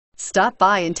Stop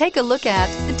by and take a look at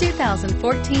the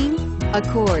 2014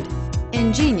 Accord.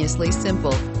 Ingeniously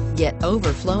simple, yet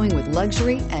overflowing with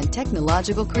luxury and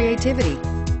technological creativity.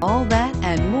 All that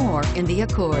and more in the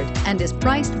Accord, and is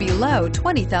priced below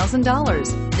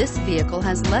 $20,000. This vehicle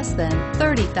has less than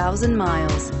 30,000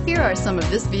 miles. Here are some of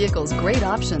this vehicle's great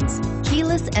options: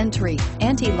 keyless entry,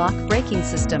 anti-lock braking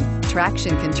system,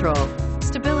 traction control,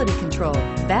 stability control,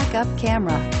 backup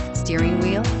camera, steering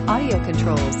wheel audio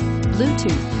controls,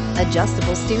 Bluetooth,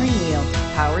 adjustable steering wheel,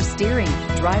 power steering,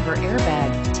 driver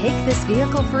airbag. Take this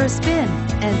vehicle for a spin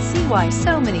and see why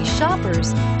so many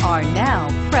shoppers are now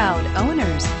proud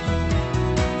owners.